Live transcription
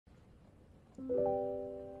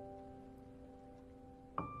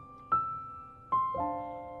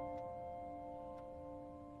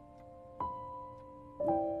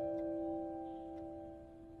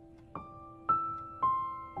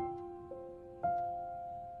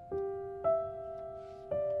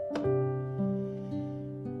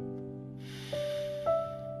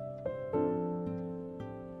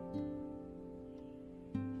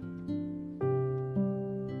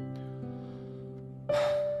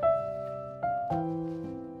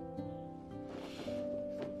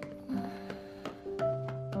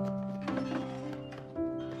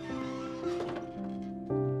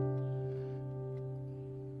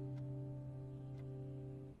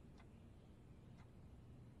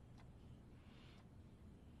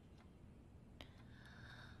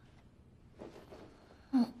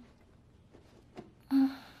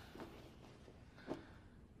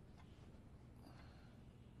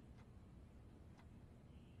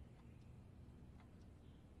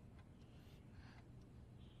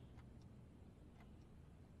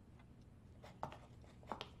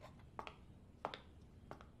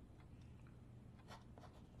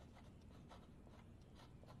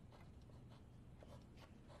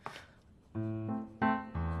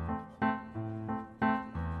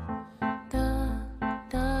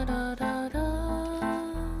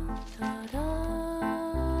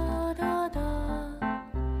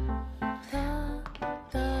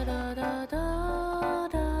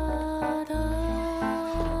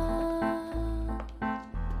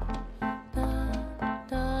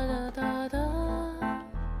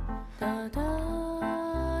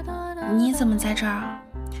你怎么在这儿啊？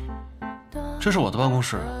这是我的办公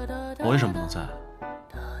室，我为什么不能在？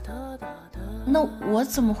那我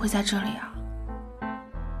怎么会在这里啊？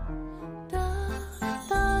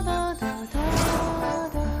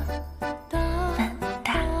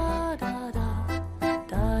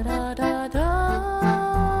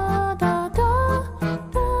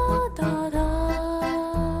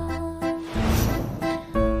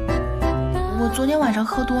我昨天晚上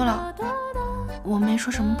喝多了，我没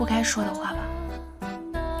说什么不该说的话吧？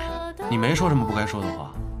你没说什么不该说的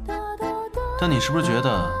话，但你是不是觉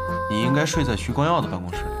得你应该睡在徐光耀的办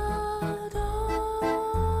公室里？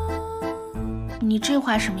你这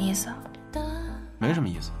话什么意思？没什么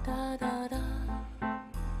意思。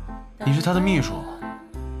你是他的秘书，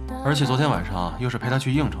而且昨天晚上又是陪他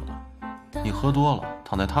去应酬的，你喝多了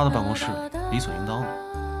躺在他的办公室里，理所应当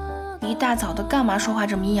的。一大早的干嘛说话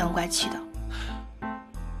这么阴阳怪气的？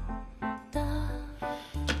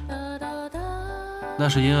那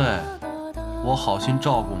是因为我好心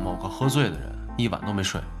照顾某个喝醉的人，一晚都没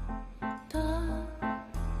睡。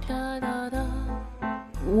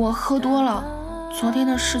我喝多了，昨天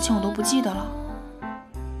的事情我都不记得了。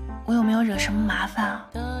我有没有惹什么麻烦啊？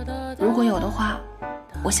如果有的话，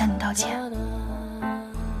我向你道歉。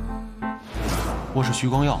我是徐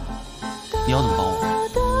光耀，你要怎么帮我？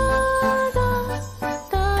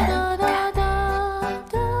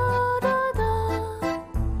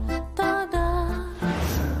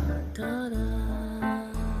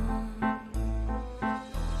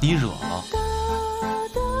你惹了？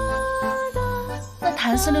那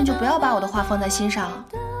谭司令就不要把我的话放在心上了，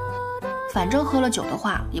反正喝了酒的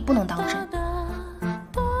话也不能当真。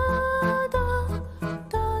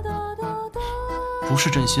不是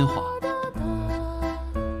真心话。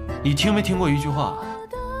你听没听过一句话，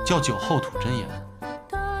叫酒后吐真言？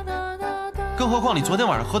更何况你昨天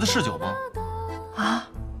晚上喝的是酒吗？啊？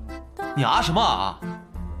你啊什么啊？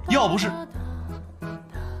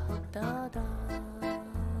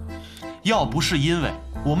要不是因为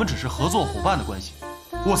我们只是合作伙伴的关系，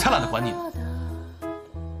我才懒得管你呢。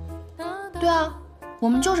对啊，我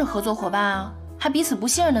们就是合作伙伴啊，还彼此不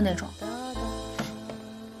信任的那种。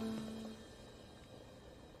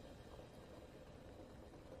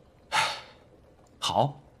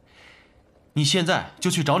好，你现在就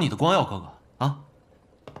去找你的光耀哥哥啊！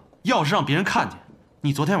要是让别人看见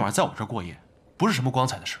你昨天晚上在我这儿过夜，不是什么光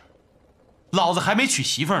彩的事。老子还没娶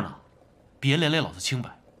媳妇呢，别连累老子清白，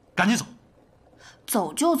赶紧走。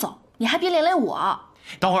走就走，你还别连累我。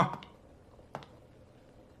等会儿，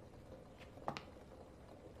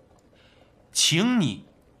请你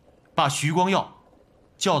把徐光耀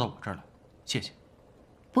叫到我这儿来，谢谢。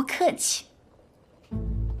不客气。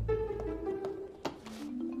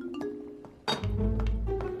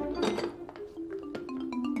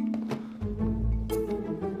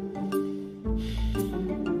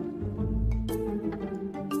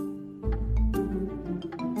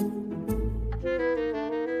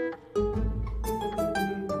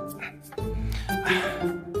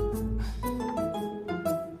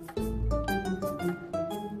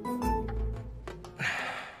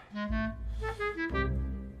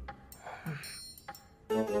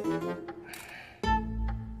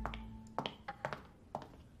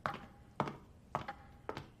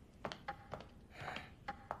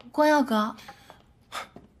光耀哥，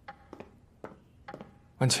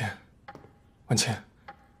婉清，婉清，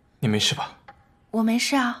你没事吧？我没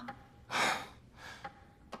事啊。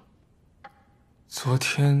昨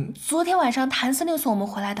天晚上谭司令送我们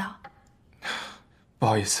回来的。不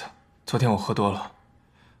好意思，昨天我喝多了。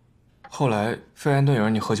后来费安顿有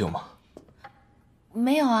让你喝酒吗？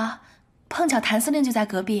没有啊，碰巧谭司令就在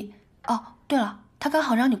隔壁。哦，对了，他刚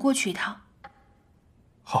好让你过去一趟。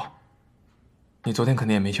好，你昨天肯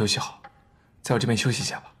定也没休息好，在我这边休息一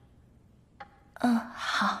下吧。嗯，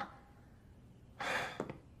好。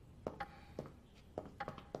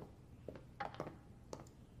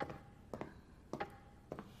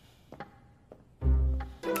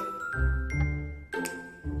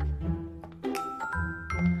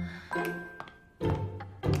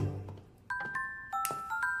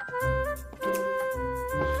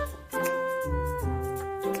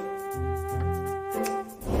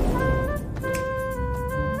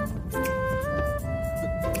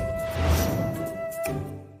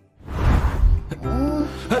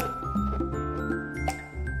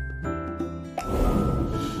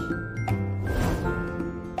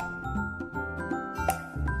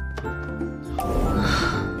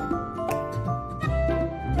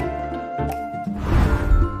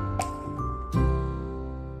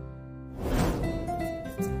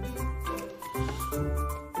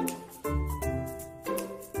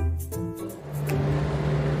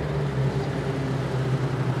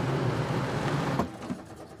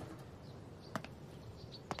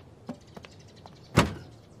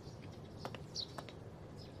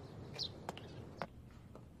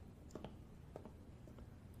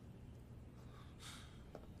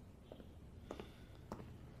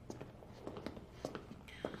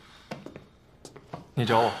你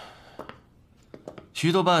找我？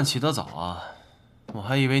徐多半起得早啊，我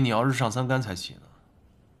还以为你要日上三竿才起呢。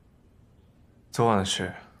昨晚的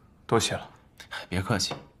事，多谢了。别客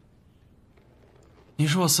气。你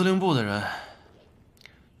是我司令部的人，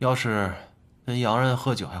要是跟洋人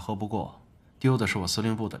喝酒还喝不过，丢的是我司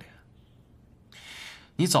令部的脸。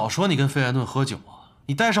你早说你跟费安顿喝酒啊！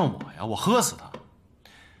你带上我呀，我喝死他。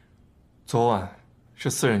昨晚是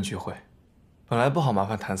私人聚会，本来不好麻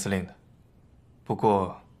烦谭司令的。不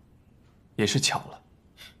过，也是巧了。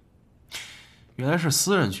原来是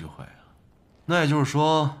私人聚会啊，那也就是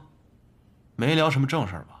说，没聊什么正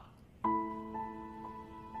事儿吧？